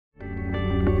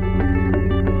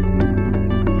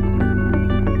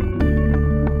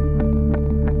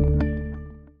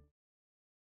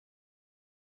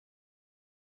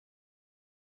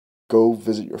go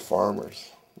visit your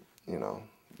farmers. You know,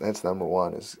 that's number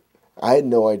one. Is I had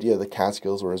no idea the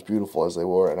Catskills were as beautiful as they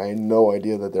were, and I had no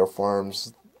idea that their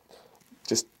farms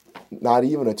just not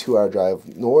even a 2-hour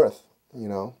drive north. You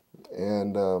know,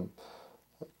 and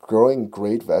growing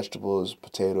great vegetables,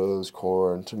 potatoes,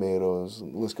 corn, tomatoes,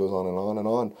 and the list goes on and on and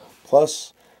on.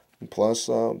 Plus,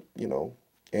 you know,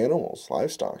 animals,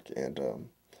 livestock, and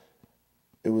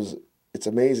it's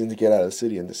amazing to get out of the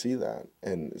city and to see that,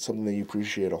 and it's something that you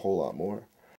appreciate a whole lot more.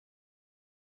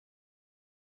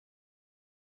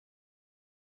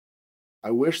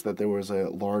 I wish that there was a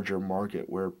larger market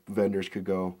where vendors could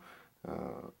go,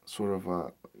 sort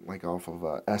of like off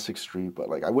of Essex Street, but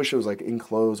like I wish it was like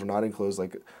enclosed or not enclosed,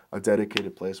 like a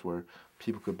dedicated place where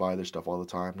people could buy their stuff all the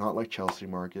time. Not like Chelsea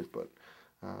Market, but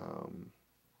um,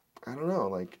 I don't know.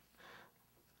 Like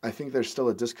I think there's still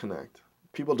a disconnect.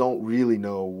 People don't really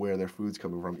know where their food's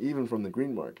coming from, even from the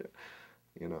green market.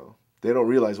 You know, they don't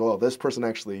realize, well, this person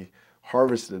actually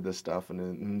harvested this stuff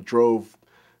and drove,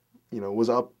 you know,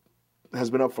 has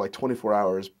been up for like 24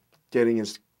 hours getting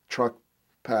his truck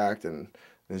packed and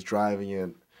is driving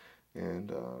it.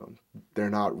 And they're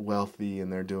not wealthy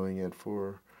and they're doing it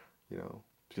for, you know,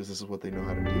 because this is what they know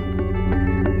how to do.